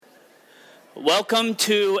Welcome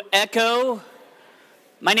to Echo.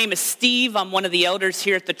 My name is Steve. I'm one of the elders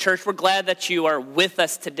here at the church. We're glad that you are with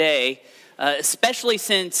us today, especially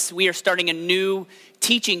since we are starting a new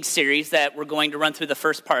teaching series that we're going to run through the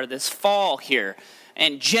first part of this fall here.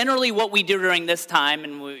 And generally what we do during this time,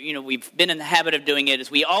 and we've been in the habit of doing it,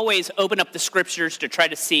 is we always open up the scriptures to try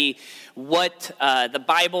to see what the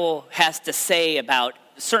Bible has to say about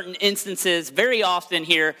certain instances. Very often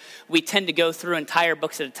here, we tend to go through entire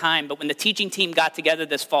books at a time, but when the teaching team got together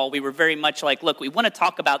this fall, we were very much like, look, we want to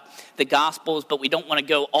talk about the Gospels, but we don't want to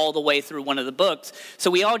go all the way through one of the books.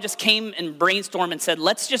 So we all just came and brainstormed and said,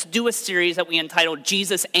 let's just do a series that we entitled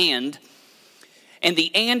Jesus and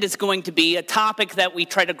the and is going to be a topic that we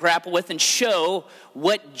try to grapple with and show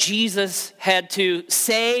what Jesus had to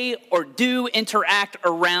say or do, interact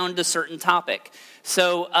around a certain topic.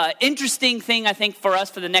 So interesting thing, I think, for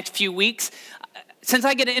us for the next few weeks. Since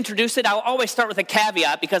I get to introduce it, I'll always start with a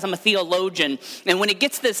caveat because I'm a theologian. And when it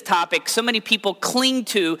gets to this topic, so many people cling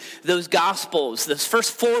to those Gospels, those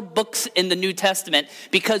first 4 books in the New Testament,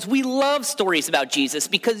 because we love stories about Jesus,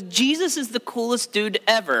 because Jesus is the coolest dude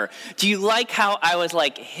ever. Do you like how I was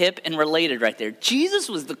like hip and related right there? Jesus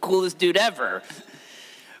was the coolest dude ever.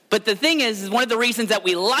 But the thing is, one of the reasons that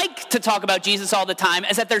we like to talk about Jesus all the time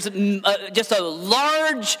is that there's just a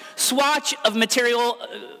large swatch of material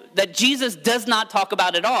that Jesus does not talk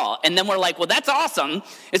about at all. And then we're like, well, that's awesome.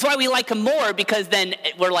 It's why we like him more, because then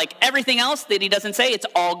we're like, everything else that he doesn't say, it's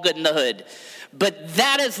all good in the hood. But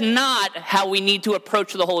that is not how we need to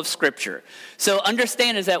approach the whole of Scripture. So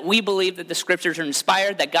understand is that we believe that the Scriptures are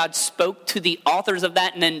inspired, that God spoke to the authors of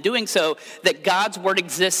that, and in doing so, that God's word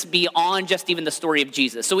exists beyond just even the story of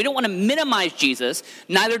Jesus. So we don't want to minimize Jesus,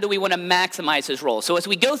 neither do we want to maximize his role. So as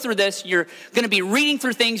we go through this, you're going to be reading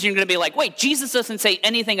through things, you're going to be like, wait, Jesus doesn't say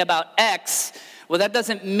anything about X. Well, that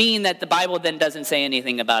doesn't mean that the Bible then doesn't say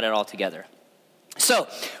anything about it altogether. So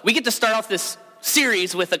we get to start off this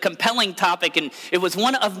series with a compelling topic, and it was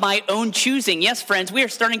one of my own choosing. Yes, friends, we are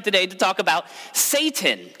starting today to talk about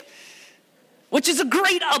Satan, which is a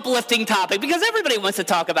great uplifting topic because everybody wants to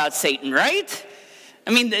talk about Satan, right? I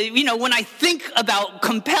mean, when I think about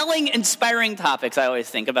compelling, inspiring topics, I always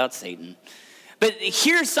think about Satan. But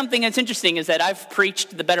here's something that's interesting is that I've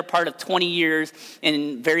preached the better part of 20 years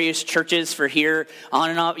in various churches for here on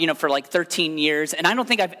and off, for like 13 years. And I don't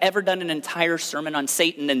think I've ever done an entire sermon on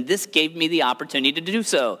Satan. And this gave me the opportunity to do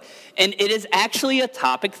so. And it is actually a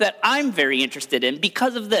topic that I'm very interested in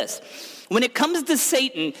because of this. When it comes to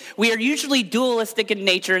Satan, we are usually dualistic in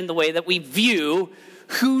nature in the way that we view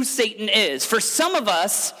who Satan is. For some of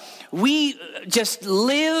us, we just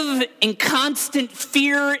live in constant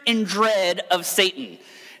fear and dread of Satan.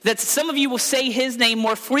 That some of you will say his name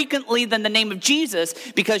more frequently than the name of Jesus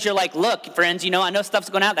because you're like, look, friends, I know stuff's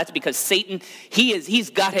going out. That's because Satan, he's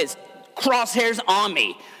got his crosshairs on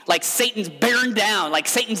me. Like Satan's bearing down, like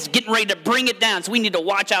Satan's getting ready to bring it down. So we need to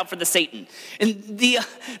watch out for the Satan. And the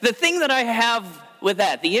thing that I have with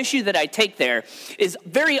that, the issue that I take there is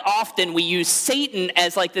very often we use Satan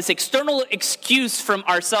as like this external excuse from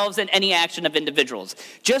ourselves and any action of individuals.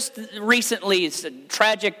 Just recently, it's a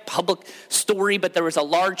tragic public story, but there was a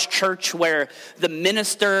large church where the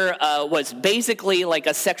minister was basically like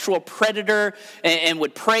a sexual predator and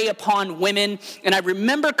would prey upon women. And I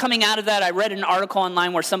remember coming out of that, I read an article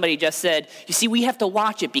online where somebody just said, you see, we have to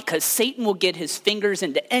watch it because Satan will get his fingers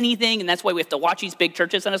into anything, and that's why we have to watch these big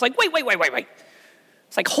churches. And I was like, wait.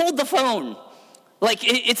 It's like, hold the phone. Like,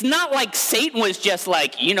 it's not like Satan was just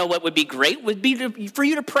like, what would be great would be for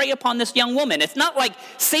you to prey upon this young woman. It's not like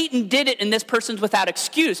Satan did it and this person's without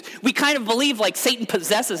excuse. We kind of believe like Satan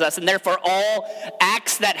possesses us and therefore all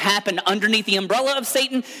acts that happen underneath the umbrella of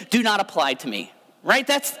Satan do not apply to me. Right?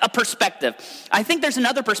 That's a perspective. I think there's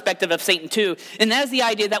another perspective of Satan too, and that is the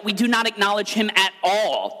idea that we do not acknowledge him at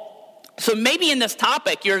all. So maybe in this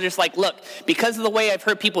topic, you're just like, look, because of the way I've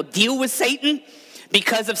heard people deal with Satan,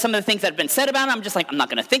 because of some of the things that have been said about him, I'm just like, I'm not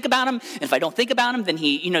going to think about him. And if I don't think about him, then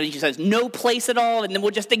he just has no place at all. And then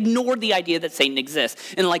we'll just ignore the idea that Satan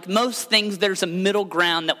exists. And like most things, there's a middle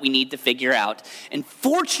ground that we need to figure out. And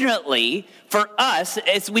fortunately for us,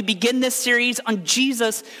 as we begin this series on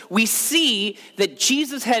Jesus, we see that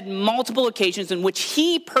Jesus had multiple occasions in which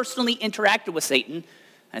he personally interacted with Satan.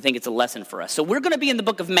 I think it's a lesson for us. So we're going to be in the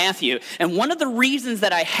book of Matthew. And one of the reasons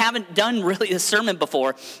that I haven't done really a sermon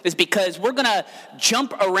before is because we're going to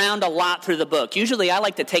jump around a lot through the book. Usually I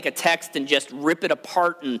like to take a text and just rip it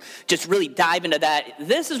apart and just really dive into that.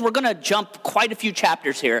 We're going to jump quite a few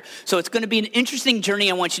chapters here. So it's going to be an interesting journey.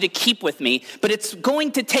 I want you to keep with me. But it's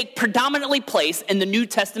going to take predominantly place in the New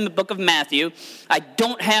Testament book of Matthew. We're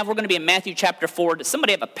going to be in Matthew chapter 4. Does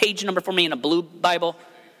somebody have a page number for me in a blue Bible?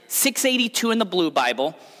 682 in the Blue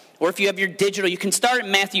Bible. Or if you have your digital, you can start at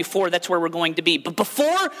Matthew 4. That's where we're going to be. But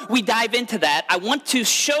before we dive into that, I want to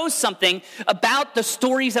show something about the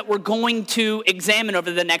stories that we're going to examine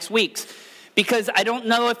over the next weeks. Because I don't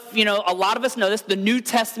know if, a lot of us know this. The New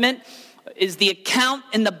Testament is the account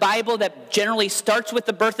in the Bible that generally starts with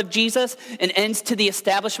the birth of Jesus and ends to the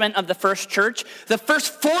establishment of the first church. The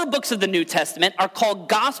first 4 books of the New Testament are called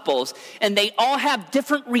Gospels, and they all have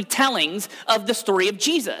different retellings of the story of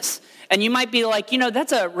Jesus. And you might be like,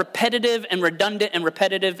 that's a repetitive and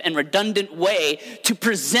redundant way to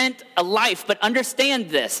present a life. But understand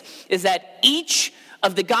this, is that each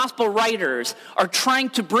of the gospel writers are trying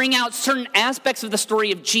to bring out certain aspects of the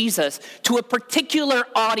story of Jesus to a particular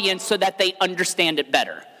audience so that they understand it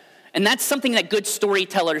better. And that's something that good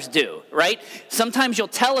storytellers do, right? Sometimes you'll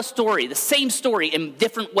tell a story, the same story, in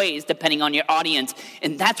different ways depending on your audience.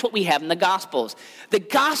 And that's what we have in the Gospels. The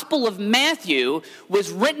Gospel of Matthew was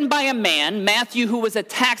written by a man, Matthew, who was a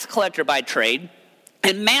tax collector by trade.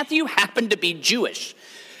 And Matthew happened to be Jewish,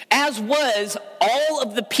 as was all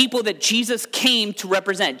of the people that Jesus came to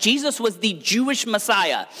represent. Jesus was the Jewish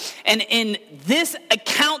Messiah. And in this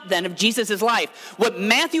account then of Jesus' life, what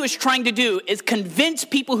Matthew is trying to do is convince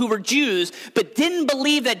people who were Jews but didn't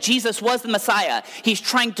believe that Jesus was the Messiah. He's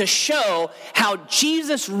trying to show how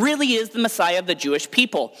Jesus really is the Messiah of the Jewish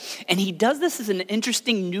people. And he does this in an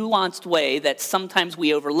interesting, nuanced way that sometimes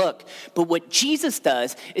we overlook. But what Jesus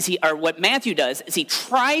does what Matthew does is he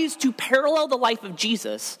tries to parallel the life of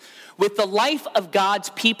Jesus with the life of God's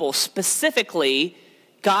people, specifically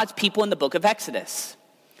God's people in the book of Exodus.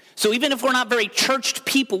 So even if we're not very churched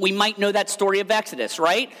people, we might know that story of Exodus,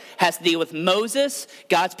 right? Has to deal with Moses.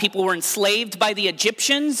 God's people were enslaved by the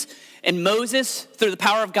Egyptians, and Moses, through the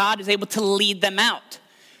power of God, is able to lead them out.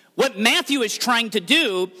 What Matthew is trying to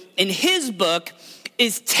do in his book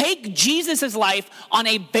is take Jesus' life on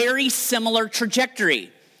a very similar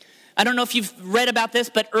trajectory. I don't know if you've read about this,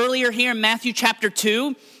 but earlier here in Matthew chapter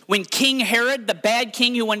 2, when King Herod, the bad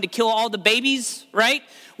king who wanted to kill all the babies, right?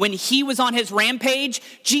 When he was on his rampage,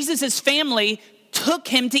 Jesus' family took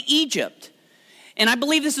him to Egypt. And I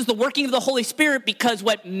believe this is the working of the Holy Spirit, because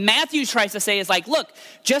what Matthew tries to say is look,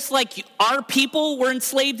 just like our people were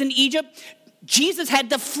enslaved in Egypt, Jesus had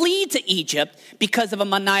to flee to Egypt because of a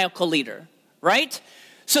maniacal leader, right?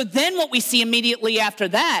 So then what we see immediately after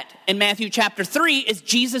that in Matthew chapter 3 is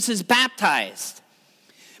Jesus is baptized.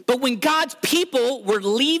 But when God's people were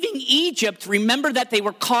leaving Egypt, remember that they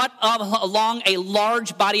were caught along a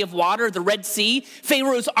large body of water, the Red Sea.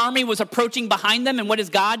 Pharaoh's army was approaching behind them, and what does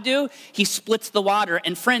God do? He splits the water.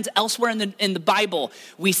 And friends, elsewhere in the Bible,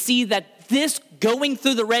 we see that this going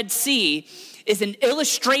through the Red Sea is an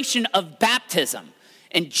illustration of baptism.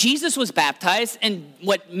 And Jesus was baptized, and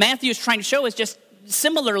what Matthew is trying to show is just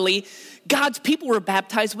similarly, God's people were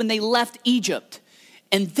baptized when they left Egypt.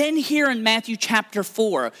 And then here in Matthew chapter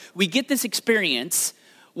 4, we get this experience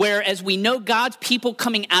where, as we know, God's people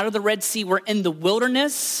coming out of the Red Sea were in the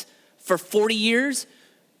wilderness for 40 years.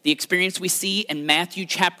 The experience we see in Matthew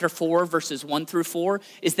chapter 4, verses 1 through 4,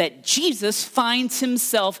 is that Jesus finds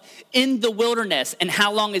himself in the wilderness. And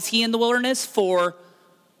how long is he in the wilderness? For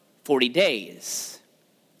 40 days.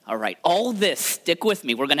 All right, all this, stick with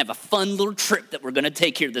me. We're going to have a fun little trip that we're going to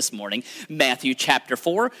take here this morning. Matthew chapter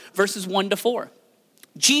 4, verses 1 to 4.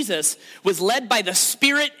 Jesus was led by the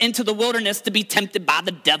Spirit into the wilderness to be tempted by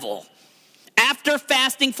the devil. After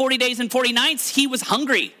fasting 40 days and 40 nights, he was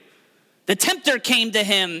hungry. The tempter came to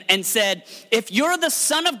him and said, "If you're the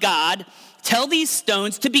Son of God, tell these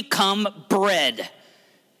stones to become bread."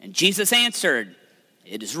 And Jesus answered,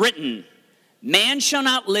 "It is written, man shall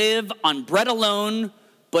not live on bread alone,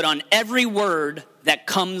 but on every word that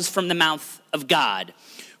comes from the mouth of God."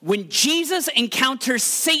 When Jesus encounters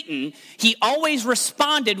Satan, he always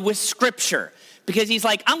responded with scripture, because he's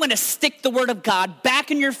like, I'm going to stick the word of God back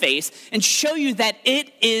in your face and show you that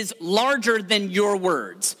it is larger than your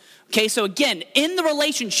words. Okay, so again, in the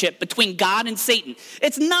relationship between God and Satan,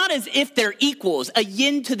 it's not as if they're equals, a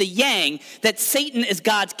yin to the yang, that Satan is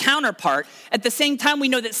God's counterpart. At the same time, we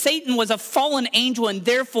know that Satan was a fallen angel, and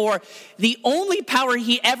therefore the only power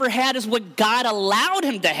he ever had is what God allowed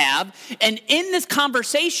him to have. And in this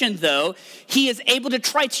conversation, though, he is able to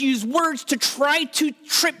try to use words to try to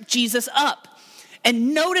trip Jesus up.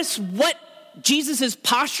 And notice what Jesus'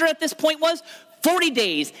 posture at this point was. 40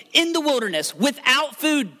 days in the wilderness without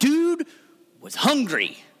food. Dude was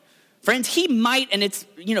hungry. Friends, he might, and it's,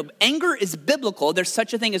 anger is biblical. There's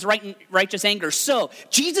such a thing as righteous anger. So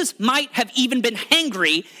Jesus might have even been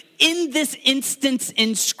hangry in this instance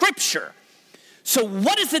in Scripture. So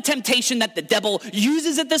what is the temptation that the devil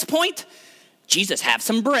uses at this point? Jesus, have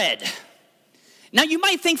some bread. Now, you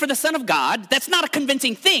might think for the Son of God, that's not a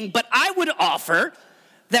convincing thing, but I would offer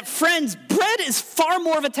that, friends, bread is far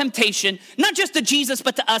more of a temptation, not just to Jesus,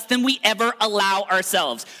 but to us than we ever allow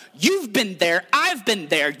ourselves. You've been there. I've been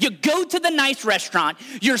there. You go to the nice restaurant.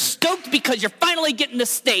 You're stoked because you're finally getting the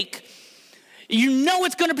steak. You know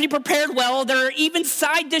it's going to be prepared well. There are even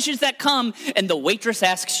side dishes that come, and the waitress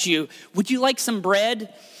asks you, would you like some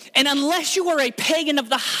bread? And unless you are a pagan of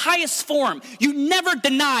the highest form, you never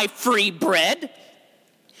deny free bread.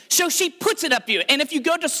 So she puts it up you. And if you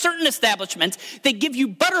go to certain establishments, they give you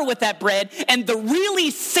butter with that bread. And the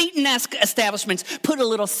really Satan-esque establishments put a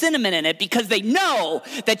little cinnamon in it because they know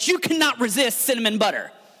that you cannot resist cinnamon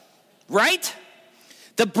butter. Right?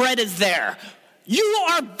 The bread is there. You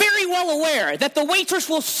are very well aware that the waitress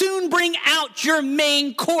will soon bring out your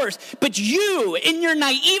main course. But you, in your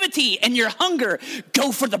naivety and your hunger,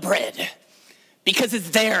 go for the bread because it's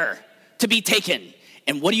there to be taken.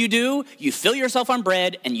 And what do? You fill yourself on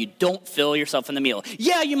bread and you don't fill yourself in the meal.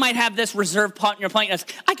 Yeah, you might have this reserved pot in your plate.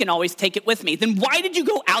 I can always take it with me. Then why did you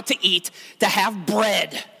go out to eat to have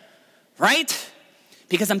bread? Right?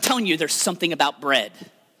 Because I'm telling you, there's something about bread.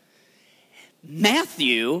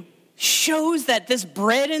 Matthew shows that this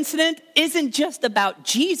bread incident isn't just about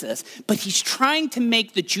Jesus, but he's trying to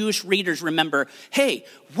make the Jewish readers remember, hey,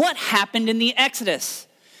 what happened in the Exodus?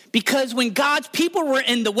 Because when God's people were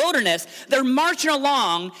in the wilderness, they're marching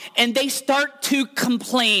along and they start to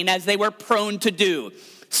complain as they were prone to do.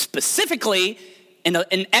 Specifically, in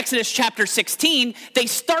Exodus chapter 16, they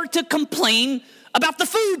start to complain about the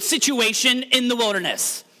food situation in the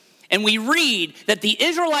wilderness. And we read that the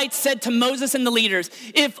Israelites said to Moses and the leaders,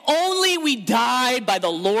 if only we died by the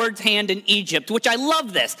Lord's hand in Egypt, which I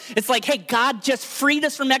love this. It's like, hey, God just freed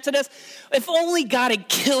us from Exodus. If only God had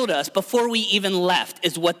killed us before we even left,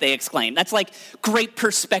 is what they exclaimed. That's like great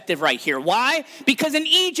perspective right here. Why? Because in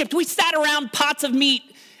Egypt, we sat around pots of meat,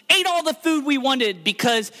 ate all the food we wanted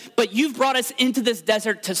but you've brought us into this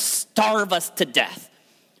desert to starve us to death.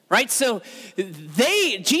 Right? So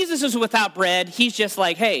Jesus is without bread. He's just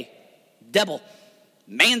like, hey, devil,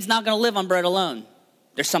 man's not going to live on bread alone.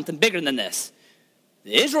 There's something bigger than this.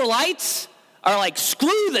 The Israelites are like,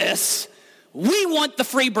 screw this. We want the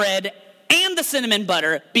free bread and the cinnamon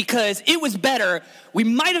butter because it was better. We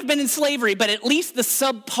might have been in slavery, but at least the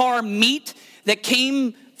subpar meat that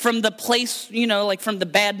came from the place, like from the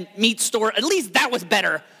bad meat store, at least that was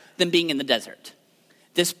better than being in the desert.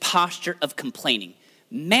 This posture of complaining.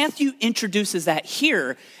 Matthew introduces that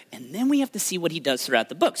here, and then we have to see what he does throughout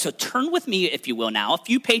the book. So turn with me, if you will now, a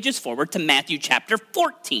few pages forward to Matthew chapter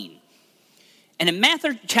 14. And in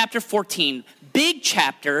Matthew chapter 14, big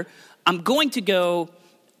chapter, I'm going to go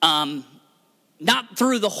not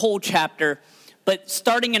through the whole chapter, but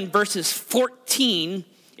starting in verses 14,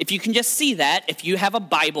 if you can just see that, if you have a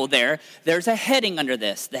Bible there's a heading under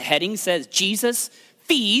this. The heading says, Jesus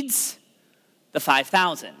feeds the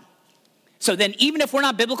 5,000. So then even if we're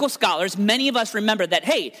not biblical scholars, many of us remember that,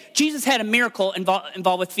 hey, Jesus had a miracle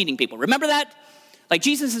involved with feeding people. Remember that? Like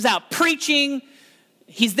Jesus is out preaching.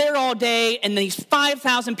 He's there all day, and these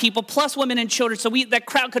 5,000 people, plus women and children, so that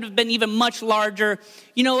crowd could have been even much larger.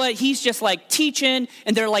 You know what? He's just like teaching,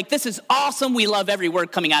 and they're like, this is awesome. We love every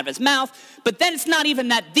word coming out of his mouth. But then it's not even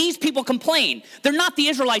that these people complain. They're not the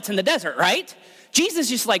Israelites in the desert, right? Jesus is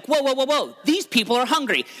just like, whoa. These people are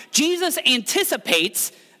hungry. Jesus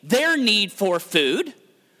anticipates their need for food,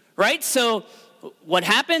 right? So what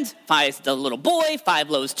happens? The little boy, 5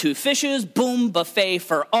 loaves, 2 fishes, boom, buffet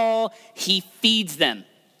for all. He feeds them.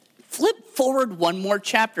 Flip forward one more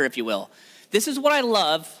chapter, if you will. This is what I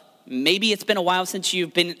love. Maybe it's been a while since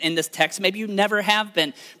you've been in this text. Maybe you never have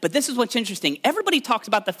been. But this is what's interesting. Everybody talks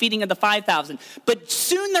about the feeding of the 5,000. But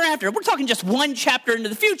soon thereafter, we're talking just one chapter into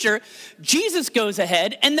the future, Jesus goes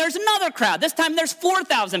ahead and there's another crowd. This time there's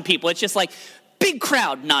 4,000 people. It's just like, big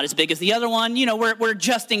crowd, not as big as the other one. We're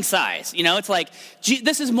adjusting size. It's like,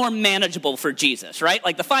 this is more manageable for Jesus, right?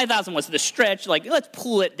 Like the 5,000 was the stretch. Like, let's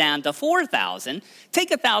pull it down to 4,000. Take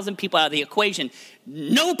 1,000 people out of the equation.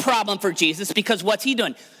 No problem for Jesus because what's he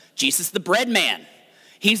doing? Jesus, the bread man.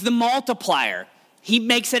 He's the multiplier. He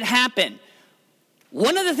makes it happen.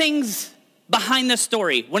 One of the things behind this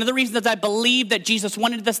story, one of the reasons that I believe that Jesus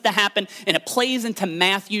wanted this to happen, and it plays into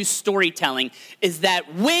Matthew's storytelling, is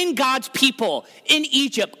that when God's people in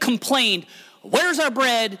Egypt complained, where's our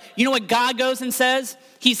bread? You know what God goes and says?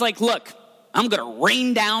 He's like, look, I'm going to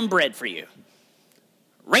rain down bread for you.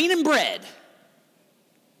 Rain and bread.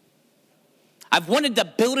 I've wanted to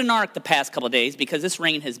build an ark the past couple of days because this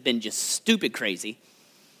rain has been just stupid crazy.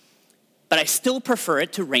 But I still prefer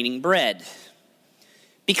it to raining bread.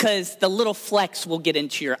 Because the little flecks will get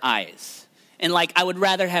into your eyes. and like I would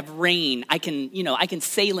rather have rain. I can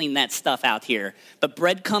saline that stuff out here. But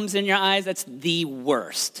bread comes in your eyes, that's the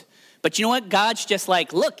worst. But you know what? God's just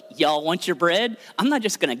like, look, y'all want your bread? I'm not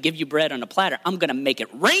just going to give you bread on a platter. I'm going to make it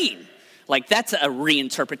rain. Like that's a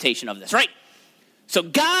reinterpretation of this, right? So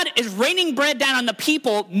God is raining bread down on the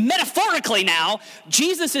people metaphorically now.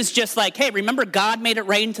 Jesus is just like, hey, remember God made it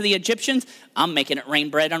rain to the Egyptians? I'm making it rain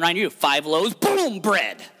bread on you. 5 loaves, boom,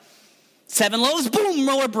 bread. 7 loaves, boom,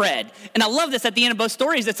 more bread. And I love this at the end of both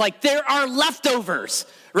stories. It's like there are leftovers,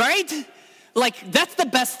 right? Like that's the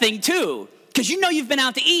best thing too. Because you know you've been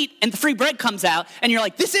out to eat and the free bread comes out and you're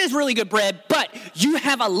like, this is really good bread, but you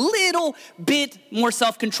have a little bit more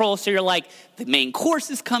self-control. So you're like, the main course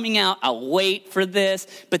is coming out. I'll wait for this.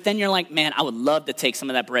 But then you're like, man, I would love to take some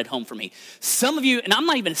of that bread home for me. Some of you, and I'm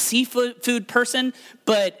not even a seafood person,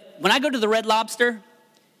 but when I go to the Red Lobster,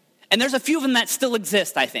 and there's a few of them that still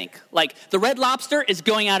exist, I think. Like the Red Lobster is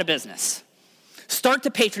going out of business. Start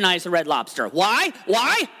to patronize the Red Lobster. Why?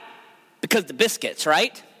 Why? Because the biscuits,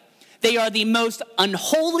 right? They are the most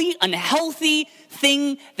unholy, unhealthy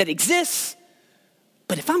thing that exists.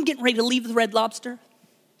 But if I'm getting ready to leave the Red Lobster,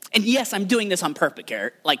 and yes, I'm doing this on purpose,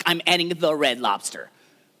 Garrett, like I'm adding the Red Lobster,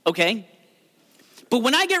 okay? But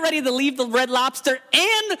when I get ready to leave the Red Lobster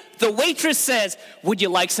and the waitress says, would you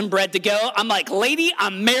like some bread to go? I'm like, lady,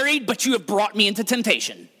 I'm married, but you have brought me into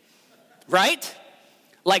temptation, right?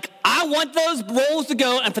 Like, I want those rolls to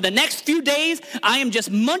go, and for the next few days, I am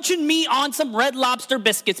just munching me on some Red Lobster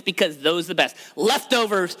biscuits because those are the best.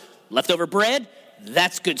 Leftover bread,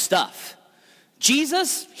 that's good stuff.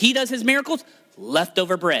 Jesus, he does his miracles,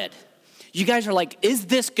 leftover bread. You guys are like, is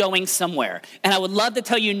this going somewhere? And I would love to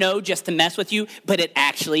tell you no just to mess with you, but it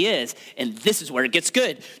actually is. And this is where it gets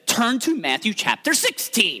good. Turn to Matthew chapter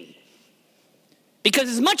 16. Because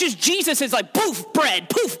as much as Jesus is like, poof, bread,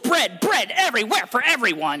 bread everywhere for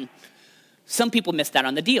everyone, some people missed out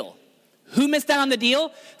on the deal. Who missed out on the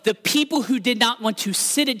deal? The people who did not want to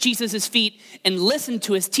sit at Jesus' feet and listen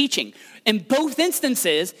to his teaching. In both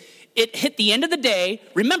instances, it hit the end of the day.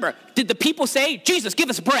 Remember, did the people say, Jesus, give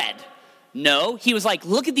us bread? No, he was like,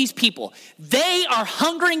 look at these people. They are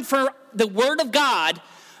hungering for the word of God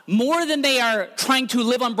more than they are trying to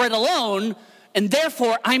live on bread alone, and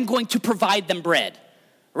therefore I'm going to provide them bread,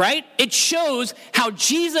 right? It shows how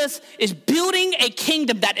Jesus is building a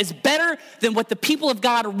kingdom that is better than what the people of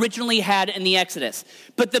God originally had in the Exodus.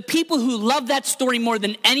 But the people who loved that story more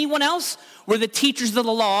than anyone else were the teachers of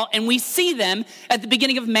the law, and we see them at the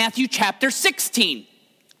beginning of Matthew chapter 16.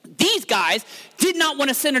 These guys did not want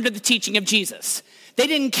to sit under the teaching of Jesus. They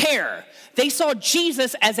didn't care. They saw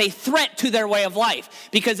Jesus as a threat to their way of life.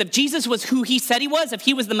 Because if Jesus was who he said he was, if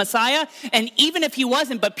he was the Messiah, and even if he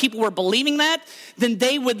wasn't, but people were believing that, then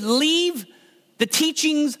they would leave the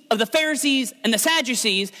teachings of the Pharisees and the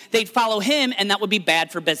Sadducees. They'd follow him, and that would be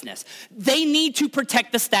bad for business. They need to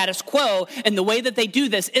protect the status quo, and the way that they do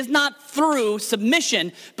this is not through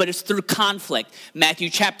submission, but it's through conflict. Matthew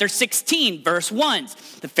chapter 16, verse 1.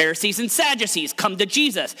 The Pharisees and Sadducees come to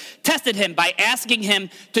Jesus, tested him by asking him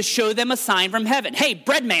to show them a sign from heaven. Hey,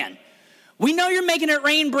 bread man, we know you're making it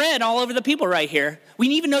rain bread all over the people right here. We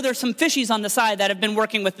even know there's some fishies on the side that have been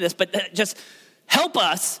working with this, but just help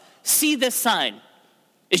us see this sign.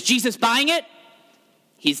 Is Jesus buying it?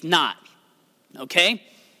 He's not. Okay?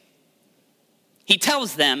 He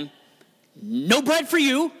tells them, no bread for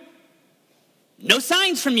you, no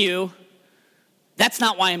signs from you. That's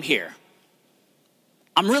not why I'm here.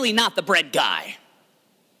 I'm really not the bread guy.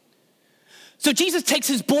 So Jesus takes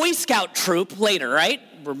his Boy Scout troop later, right?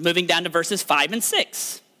 We're moving down to verses 5 and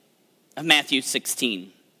 6 of Matthew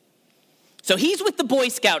 16. So he's with the Boy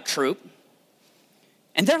Scout troop.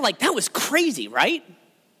 And they're like, that was crazy, right?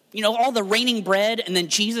 You know, all the raining bread and then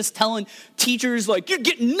Jesus telling teachers, like, you're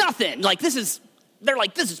getting nothing. Like, they're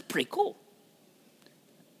like, this is pretty cool.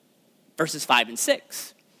 Verses 5 and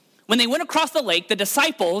 6. When they went across the lake, the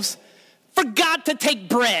disciples forgot to take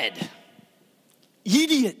bread.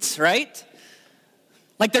 Idiots, right?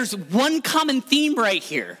 Like, there's one common theme right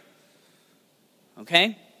here.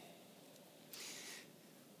 Okay?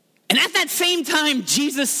 And at that same time,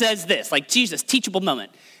 Jesus says this, like Jesus, teachable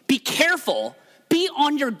moment. Be careful, be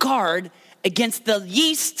on your guard against the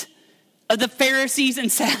yeast of the Pharisees and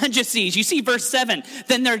Sadducees. You see verse 7,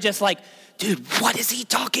 then they're just like, dude, what is he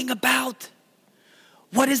talking about?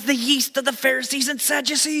 What is the yeast of the Pharisees and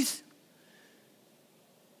Sadducees?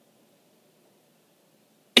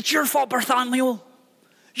 It's your fault, Bartholomew.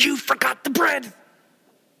 You forgot the bread.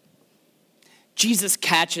 Jesus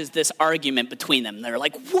catches this argument between them. They're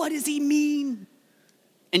like, what does he mean?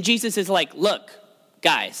 And Jesus is like, look,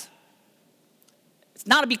 guys, it's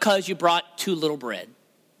not because you brought too little bread.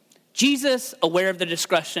 Jesus, aware of the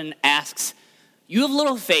discussion, asks, you have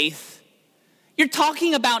little faith. You're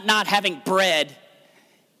talking about not having bread.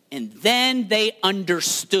 And then they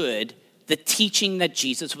understood the teaching that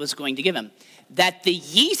Jesus was going to give them. That the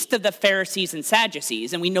yeast of the Pharisees and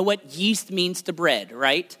Sadducees, and we know what yeast means to bread,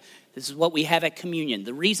 right? This is what we have at communion.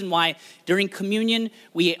 The reason why during communion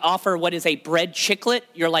we offer what is a bread chiclet.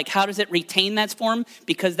 You're like, how does it retain that form?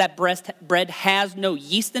 Because that bread has no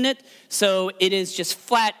yeast in it. So it is just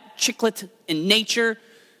flat chiclet in nature.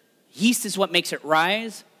 Yeast is what makes it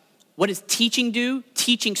rise. What does teaching do?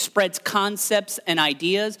 Teaching spreads concepts and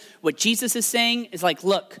ideas. What Jesus is saying is like,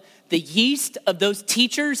 look, the yeast of those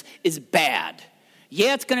teachers is bad.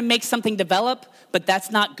 Yeah, it's going to make something develop, but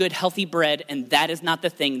that's not good, healthy bread, and that is not the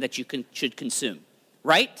thing that you should consume,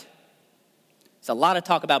 right? There's a lot of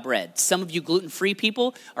talk about bread. Some of you gluten-free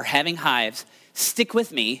people are having hives. Stick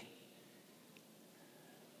with me.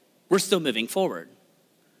 We're still moving forward.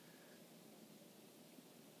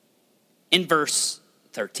 In verse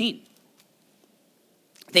 13,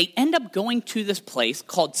 they end up going to this place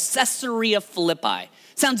called Caesarea Philippi.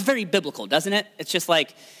 Sounds very biblical, doesn't it? It's just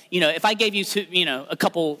like, if I gave you, a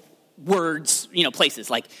couple words, places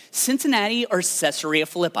like Cincinnati or Caesarea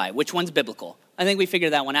Philippi, which one's biblical? I think we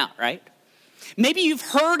figured that one out, right? Maybe you've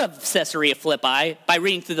heard of Caesarea Philippi by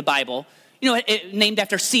reading through the Bible. Named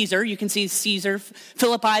after Caesar. You can see Caesar,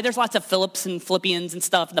 Philippi. There's lots of Phillips and Philippians and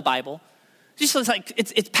stuff in the Bible. Just like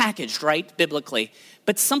it's packaged, right, biblically.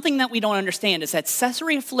 But something that we don't understand is that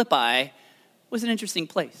Caesarea Philippi was an interesting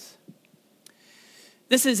place.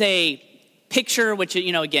 This is a picture, which,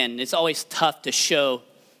 again, it's always tough to show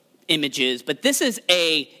images, but this is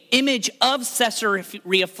a image of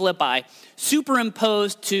Caesarea Philippi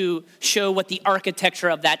superimposed to show what the architecture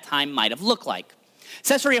of that time might have looked like.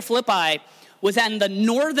 Caesarea Philippi was in the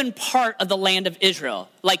northern part of the land of Israel.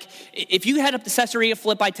 Like, if you head up to Caesarea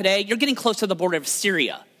Philippi today, you're getting close to the border of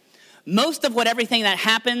Syria. Most of everything that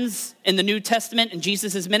happens in the New Testament and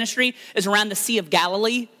Jesus' ministry is around the Sea of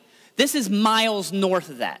Galilee. This is miles north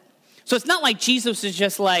of that. So it's not like Jesus is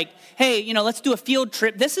just like, hey, let's do a field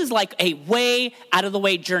trip. This is like a way out of the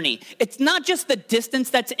way journey. It's not just the distance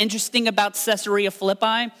that's interesting about Caesarea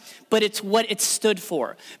Philippi, but it's what it stood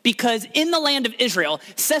for. Because in the land of Israel,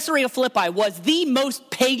 Caesarea Philippi was the most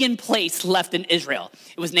pagan place left in Israel.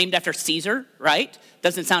 It was named after Caesar, right?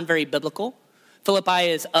 Doesn't sound very biblical. Philippi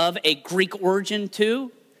is of a Greek origin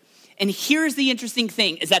too. And here's the interesting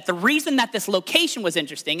thing, is that the reason that this location was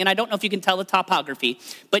interesting, and I don't know if you can tell the topography,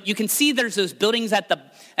 but you can see there's those buildings at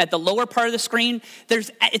the lower part of the screen.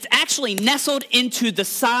 It's actually nestled into the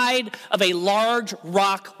side of a large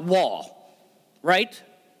rock wall, right?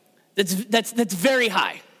 That's very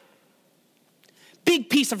high. Big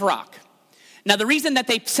piece of rock. Now, the reason that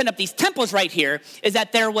they set up these temples right here is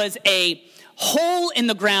that there was a hole in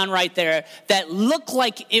the ground right there that looked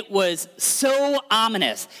like it was so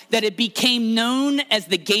ominous that it became known as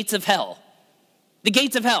the gates of hell. The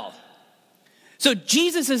gates of hell. So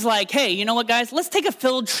Jesus is like, hey, you know what, guys? Let's take a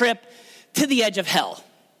field trip to the edge of hell,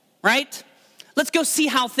 right? Let's go see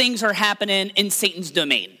how things are happening in Satan's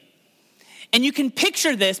domain. And you can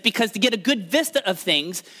picture this because to get a good vista of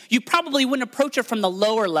things, you probably wouldn't approach it from the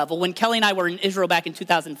lower level. When Kelly and I were in Israel back in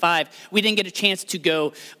 2005, we didn't get a chance to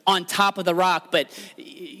go on top of the rock. But,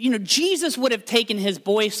 Jesus would have taken his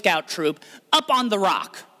Boy Scout troop up on the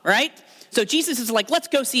rock, right? So Jesus is like, let's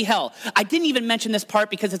go see hell. I didn't even mention this part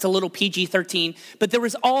because it's a little PG-13, but there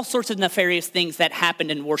was all sorts of nefarious things that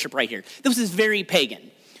happened in worship right here. This is very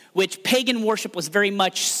pagan. Which pagan worship was very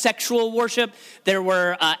much sexual worship. There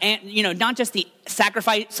were, not just the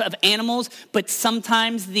sacrifice of animals, but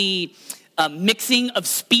sometimes the mixing of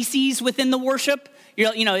species within the worship.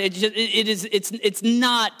 It's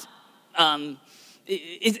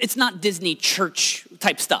not Disney church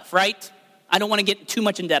type stuff, right? I don't want to get too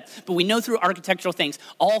much in depth, but we know through architectural things,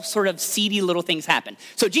 all sort of seedy little things happen.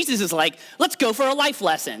 So Jesus is like, let's go for a life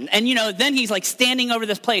lesson. And, then he's like standing over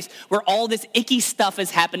this place where all this icky stuff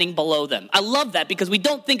is happening below them. I love that because we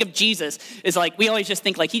don't think of Jesus as like, we always just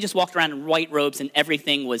think like he just walked around in white robes and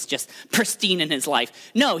everything was just pristine in his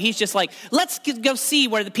life. No, he's just like, let's go see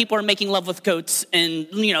where the people are making love with goats and,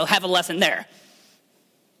 have a lesson there.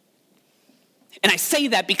 And I say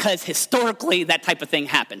that because historically that type of thing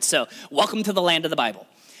happens. So welcome to the land of the Bible.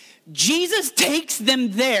 Jesus takes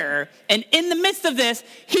them there, and in the midst of this,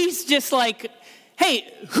 he's just like,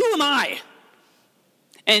 hey, who am I?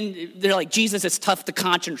 And they're like, Jesus, it's tough to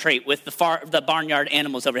concentrate with the barnyard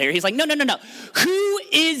animals over here. He's like, no. Who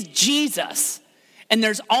is Jesus? And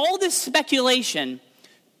there's all this speculation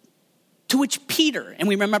to which Peter, and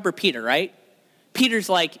we remember Peter, right? Peter's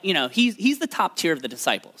like, he's the top tier of the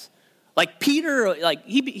disciples. Like Peter, like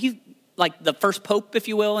he's like the first pope, if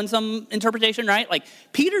you will, in some interpretation, right? Like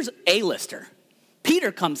Peter's A-lister.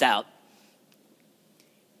 Peter comes out.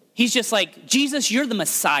 He's just like, Jesus, you're the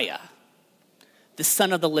Messiah, the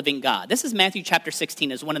Son of the living God. This is Matthew chapter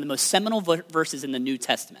 16, is one of the most seminal verses in the New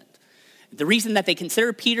Testament. The reason that they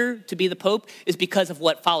consider Peter to be the pope is because of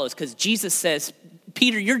what follows, because Jesus says,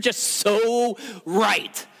 Peter, you're just so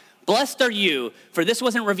right. Blessed are you, for this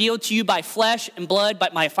wasn't revealed to you by flesh and blood,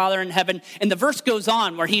 but my Father in heaven. And the verse goes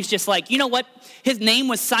on where he's just like, you know what? His name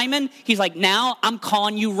was Simon. He's like, now I'm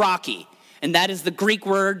calling you Rocky. And that is the Greek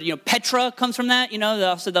word, Petra comes from that,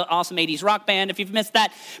 also the awesome 80s rock band, if you've missed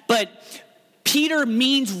that. But Peter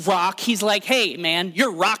means rock. He's like, hey, man,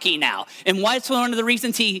 you're Rocky now. And why it's one of the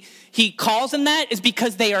reasons he calls him that is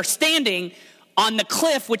because they are standing on the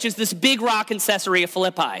cliff, which is this big rock in Caesarea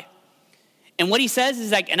Philippi. And what he says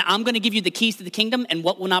is like, and I'm going to give you the keys to the kingdom, and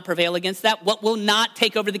what will not prevail against that? What will not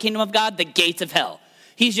take over the kingdom of God? The gates of hell.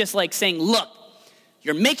 He's just like saying, look,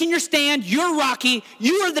 you're making your stand. You're Rocky.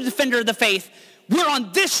 You are the defender of the faith. We're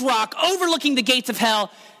on this rock overlooking the gates of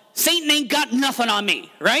hell. Satan ain't got nothing on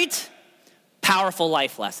me, right? Powerful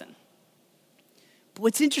life lesson. But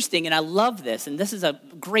what's interesting, and I love this, and this is a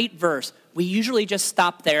great verse, we usually just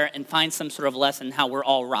stop there and find some sort of lesson how we're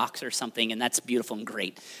all rocks or something, and that's beautiful and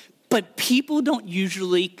great. But people don't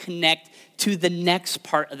usually connect to the next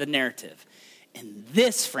part of the narrative. And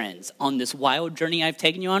this, friends, on this wild journey I've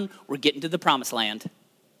taken you on, we're getting to the promised land,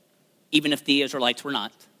 even if the Israelites were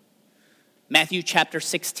not. Matthew chapter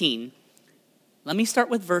 16. Let me start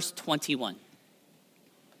with verse 21.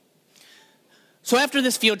 So after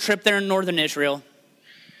this field trip there in northern Israel,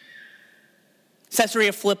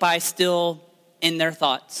 Caesarea Philippi still in their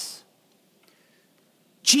thoughts,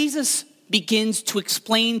 Jesus begins to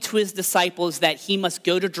explain to his disciples that he must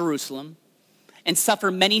go to Jerusalem and suffer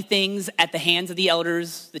many things at the hands of the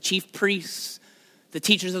elders, the chief priests, the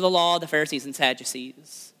teachers of the law, the Pharisees and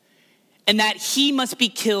Sadducees, and that he must be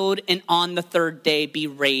killed and on the third day be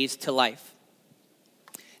raised to life.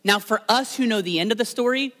 Now, for us who know the end of the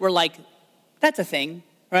story, we're like, that's a thing,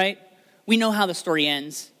 right? We know how the story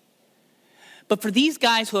ends. But for these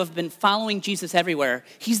guys who have been following Jesus everywhere,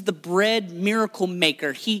 he's the bread miracle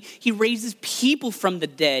maker. He raises people from the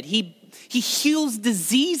dead. He heals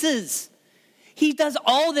diseases. He does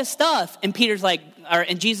all this stuff. And Peter's like,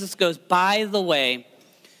 and Jesus goes, by the way,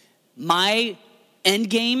 my end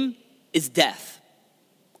game is death.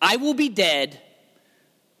 I will be dead.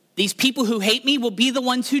 These people who hate me will be the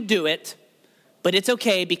ones who do it. But it's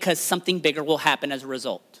okay because something bigger will happen as a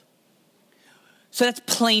result. So that's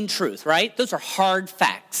plain truth, right? Those are hard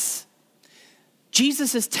facts.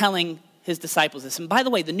 Jesus is telling his disciples this. And by the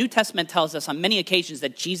way, the New Testament tells us on many occasions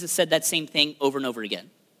that Jesus said that same thing over and over again.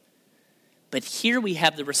 But here we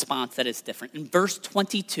have the response that is different. In verse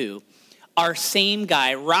 22, our same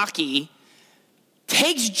guy, Rocky,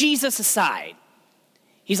 takes Jesus aside.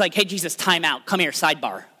 He's like, hey, Jesus, time out. Come here,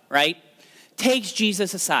 sidebar, right? Takes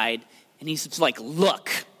Jesus aside, and he's like,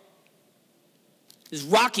 look, this is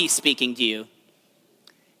Rocky speaking to you.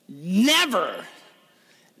 Never.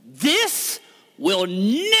 This will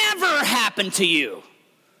never happen to you.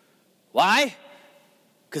 Why?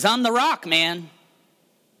 Because I'm the rock, man.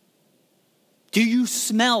 Do you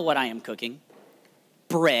smell what I am cooking?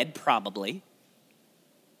 Bread, probably.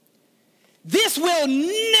 This will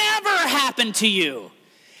never happen to you.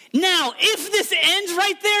 Now, if this ends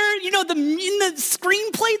right there, in the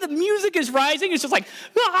screenplay, the music is rising. It's just like,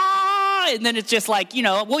 ah, and then it's just like,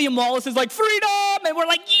 William Wallace is like, freedom, and we're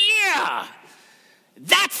like, yeah,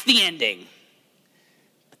 that's the ending.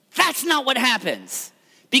 But that's not what happens.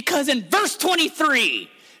 Because in verse 23,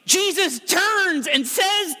 Jesus turns and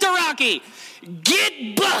says to Rocky,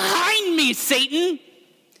 get behind me, Satan.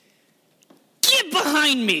 Get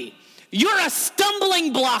behind me. You're a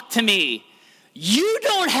stumbling block to me. You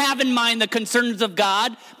don't have in mind the concerns of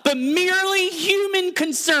God, but merely human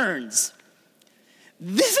concerns.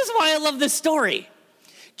 This is why I love this story.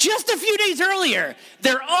 Just a few days earlier,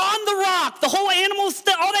 they're on the rock. The whole animal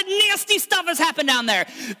stuff, all that nasty stuff has happened down there.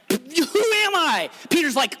 Who am I?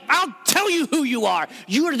 Peter's like, I'll tell you who you are.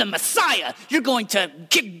 You are the Messiah. You're going to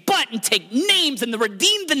kick butt and take names and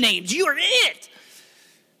redeem the names. You are it.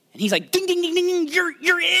 And he's like, ding, ding, ding, ding, ding.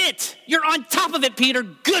 You're it. You're on top of it, Peter.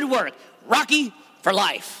 Good work. Rocky for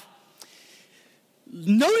life.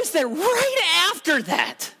 Notice that right after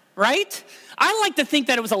that, right? I like to think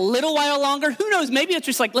that it was a little while longer. Who knows? Maybe it's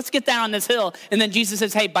just like, let's get down on this hill. And then Jesus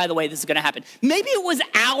says, hey, by the way, this is going to happen. Maybe it was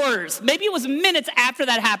hours. Maybe it was minutes after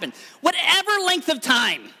that happened. Whatever length of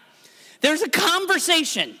time, there's a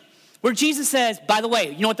conversation where Jesus says, by the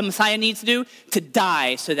way, you know what the Messiah needs to do? To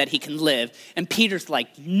die so that he can live. And Peter's like,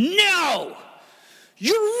 no,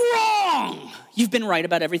 You're wrong. You've been right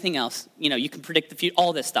about everything else. You can predict the future,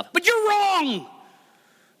 all this stuff. But you're wrong.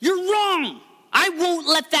 You're wrong. I won't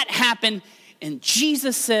let that happen. And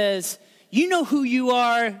Jesus says, you know who you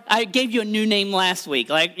are. I gave you a new name last week.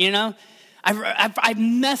 I've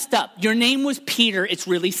messed up. Your name was Peter. It's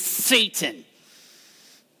really Satan.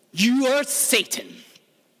 You are Satan.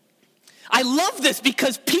 I love this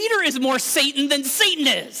because Peter is more Satan than Satan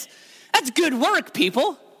is. That's good work,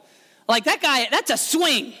 people. Like that guy, that's a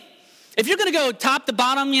swing. If you're going to go top to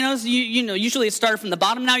bottom, usually it started from the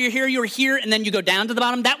bottom. Now you were here, and then you go down to the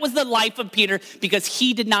bottom. That was the life of Peter because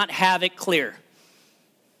he did not have it clear.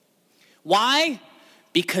 Why?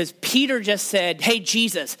 Because Peter just said, hey,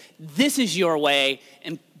 Jesus, this is your way.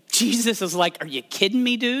 And Jesus is like, are you kidding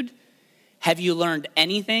me, dude? Have you learned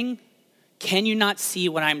anything? Can you not see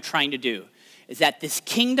what I'm trying to do? Is that this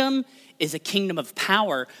kingdom is a kingdom of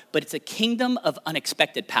power, but it's a kingdom of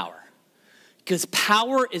unexpected power. Because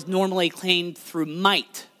power is normally claimed through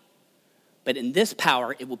might. But in this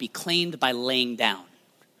power, it will be claimed by laying down,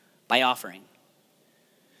 by offering.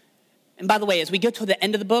 And by the way, as we get to the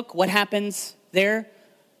end of the book, what happens there?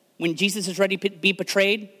 When Jesus is ready to be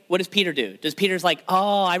betrayed, what does Peter do? Does Peter's like,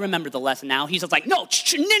 oh, I remember the lesson now. He's just like, no,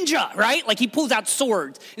 ninja, right? Like he pulls out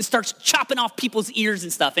swords and starts chopping off people's ears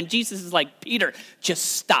and stuff. And Jesus is like, Peter, just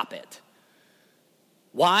stop it.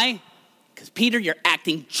 Why? Because Peter, you're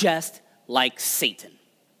acting just like Satan.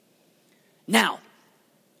 Now,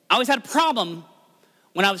 I always had a problem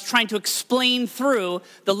when I was trying to explain through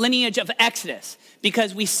the lineage of Exodus,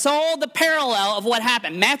 because we saw the parallel of what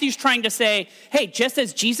happened. Matthew's trying to say, hey, just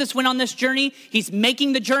as Jesus went on this journey, he's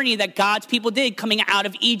making the journey that God's people did coming out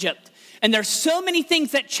of Egypt. And there's so many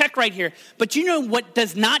things that check right here. But you know what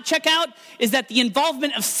does not check out is that the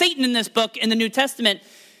involvement of Satan in this book in the New Testament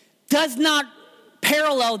does not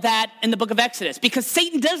parallel that in the book of Exodus, because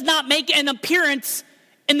Satan does not make an appearance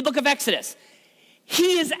in the book of Exodus.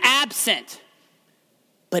 He is absent.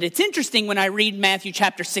 But it's interesting when I read Matthew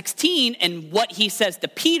chapter 16 and what he says to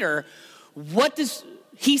Peter. What does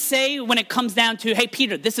he say when it comes down to, hey,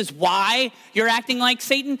 Peter, this is why you're acting like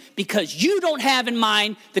Satan? Because you don't have in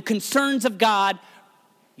mind the concerns of God.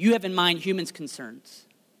 You have in mind humans' concerns.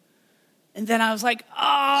 And then I was like,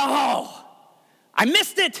 oh, I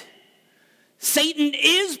missed it. Satan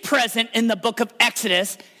is present in the book of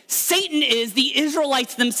Exodus. Satan is the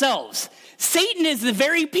Israelites themselves. Satan is the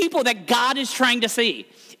very people that God is trying to see.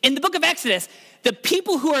 In the book of Exodus, the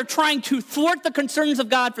people who are trying to thwart the concerns of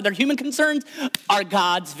God for their human concerns are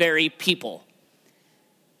God's very people.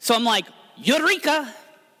 So I'm like, Eureka,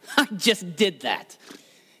 I just did that.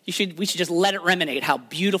 We should just let it ruminate how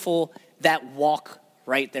beautiful that walk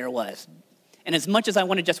right there was. And as much as I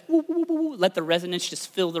want to just let the resonance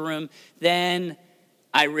just fill the room, then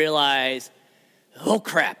I realize, oh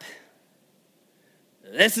crap,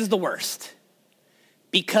 this is the worst.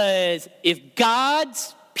 Because if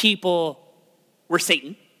God's people were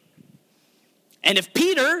Satan, and if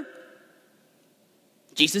Peter,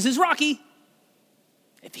 Jesus is Rocky,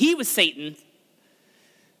 if he was Satan,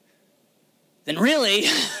 then really,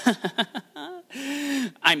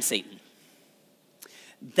 I'm Satan.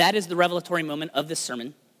 That is the revelatory moment of this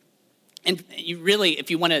sermon. And you really,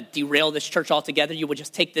 if you want to derail this church altogether, you would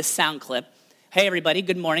just take this sound clip. Hey, everybody,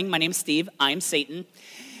 good morning. My name is Steve. I'm Satan.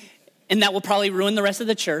 And that will probably ruin the rest of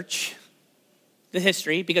the church, the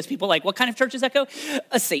history, because people are like, what kind of church is Echo?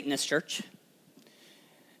 A Satanist church.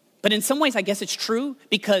 But in some ways, I guess it's true,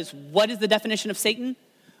 because what is the definition of Satan?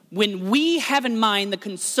 When we have in mind the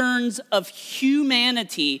concerns of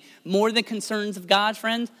humanity more than concerns of God,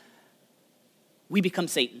 friends, we become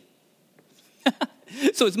Satan.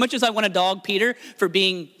 So as much as I want to dog Peter for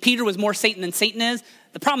being, Peter was more Satan than Satan is,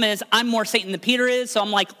 the problem is I'm more Satan than Peter is, so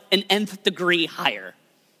I'm like an nth degree higher.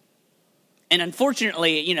 And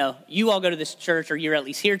unfortunately, you all go to this church, or you're at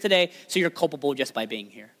least here today, so you're culpable just by being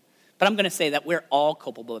here. But I'm going to say that we're all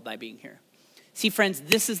culpable by being here. See, friends,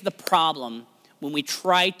 this is the problem when we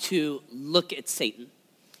try to look at Satan.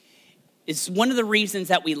 It's one of the reasons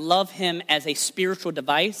that we love him as a spiritual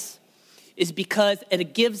device is because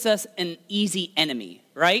it gives us an easy enemy,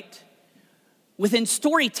 right? Within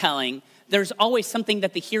storytelling, there's always something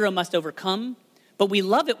that the hero must overcome, but we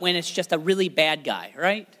love it when it's just a really bad guy,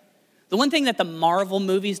 right? The one thing that the Marvel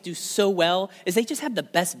movies do so well is they just have the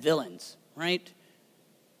best villains, right?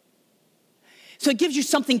 So it gives you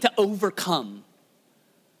something to overcome.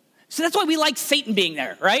 So that's why we like Satan being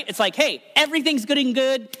there, right? It's like, hey, everything's good and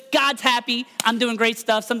good. God's happy. I'm doing great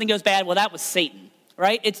stuff. Something goes bad. Well, that was Satan,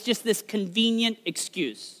 right? It's just this convenient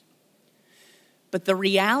excuse. But the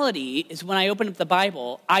reality is when I open up the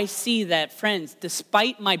Bible, I see that, friends,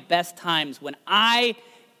 despite my best times, when I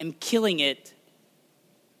am killing it,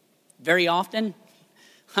 Very often,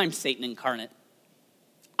 I'm Satan incarnate.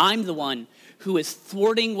 I'm the one who is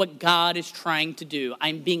thwarting what God is trying to do.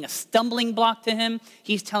 I'm being a stumbling block to him.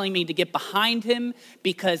 He's telling me to get behind him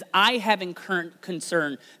because I have in current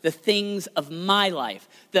concern the things of my life,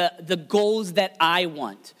 the goals that I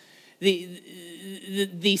want, the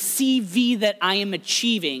CV that I am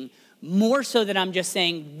achieving, more so that I'm just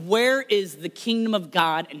saying, where is the kingdom of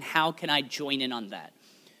God and how can I join in on that?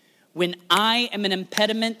 When I am an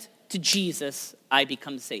impediment to Jesus, I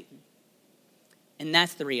become Satan. And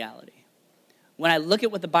that's the reality. When I look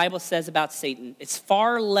at what the Bible says about Satan, it's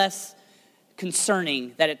far less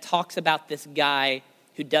concerning that it talks about this guy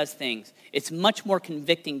who does things. It's much more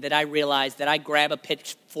convicting that I realize that I grab a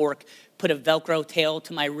pitchfork, put a Velcro tail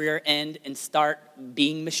to my rear end, and start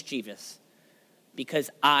being mischievous because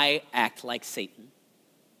I act like Satan.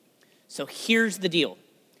 So here's the deal.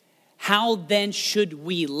 How then should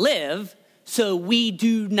we live so we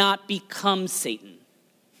do not become Satan?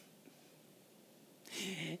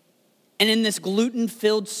 And in this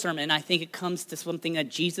gluten-filled sermon, I think it comes to something that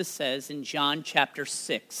Jesus says in John chapter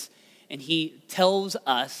 6. And he tells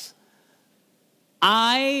us,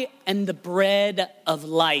 I am the bread of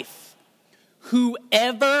life.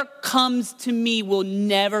 Whoever comes to me will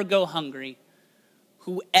never go hungry.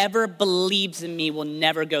 Whoever believes in me will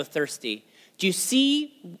never go thirsty. Do you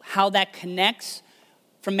see how that connects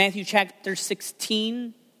from Matthew chapter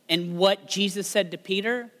 16 and what Jesus said to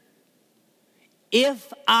Peter?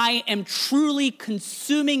 If I am truly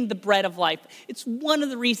consuming the bread of life, it's one of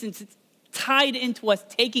the reasons it's tied into us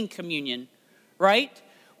taking communion, right?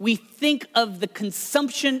 We think of the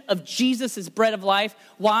consumption of Jesus as bread of life.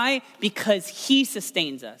 Why? Because he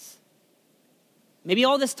sustains us. Maybe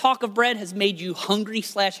all this talk of bread has made you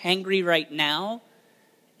hungry/hangry right now,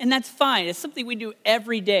 and that's fine. It's something we do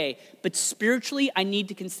every day. But spiritually, I need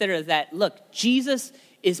to consider that, look, Jesus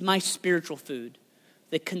is my spiritual food.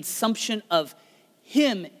 The consumption of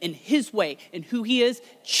him and his way and who he is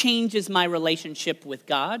changes my relationship with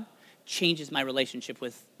God, changes my relationship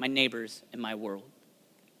with my neighbors and my world.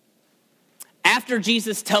 After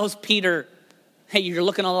Jesus tells Peter, hey, you're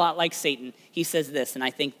looking a lot like Satan, he says this, and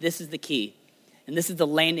I think this is the key, and this is the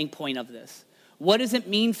landing point of this. What does it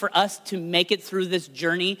mean for us to make it through this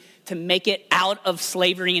journey, to make it out of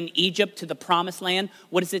slavery in Egypt to the promised land?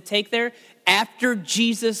 What does it take there? After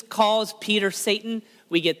Jesus calls Peter Satan,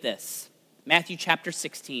 we get this. Matthew chapter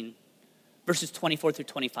 16, verses 24 through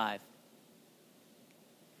 25.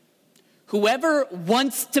 Whoever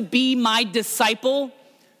wants to be my disciple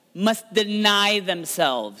must deny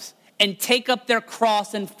themselves and take up their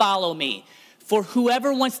cross and follow me. For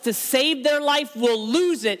whoever wants to save their life will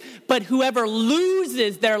lose it, but whoever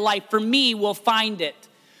loses their life for me will find it.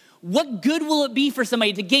 What good will it be for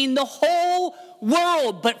somebody to gain the whole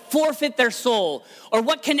world but forfeit their soul? Or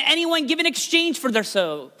what can anyone give in exchange for their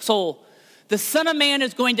soul? The Son of Man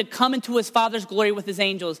is going to come into his Father's glory with his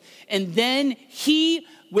angels, and then he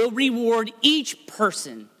will reward each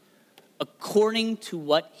person according to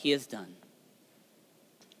what he has done.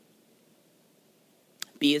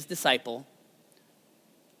 Be his disciple.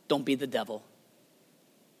 Don't be the devil.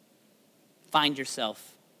 Find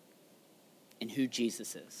yourself in who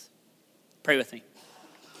Jesus is. Pray with me.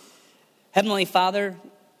 Heavenly Father,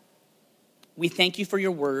 we thank you for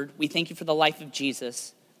your word. We thank you for the life of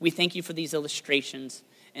Jesus. We thank you for these illustrations.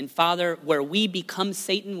 And Father, where we become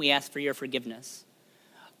Satan, we ask for your forgiveness.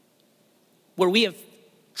 Where we have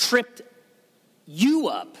tripped you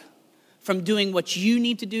up from doing what you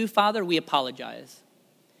need to do, Father, we apologize.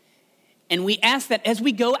 And we ask that as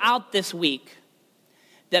we go out this week,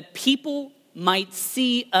 that people might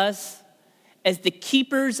see us as the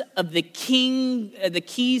keepers of the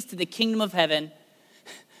keys to the kingdom of heaven,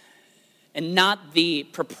 and not the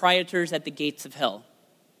proprietors at the gates of hell.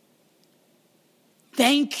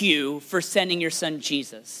 Thank you for sending your son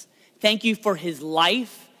Jesus. Thank you for his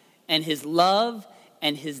life and his love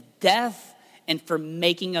and his death and for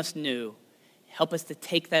making us new. Help us to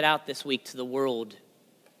take that out this week to the world.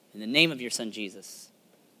 In the name of your son Jesus,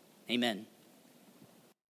 amen.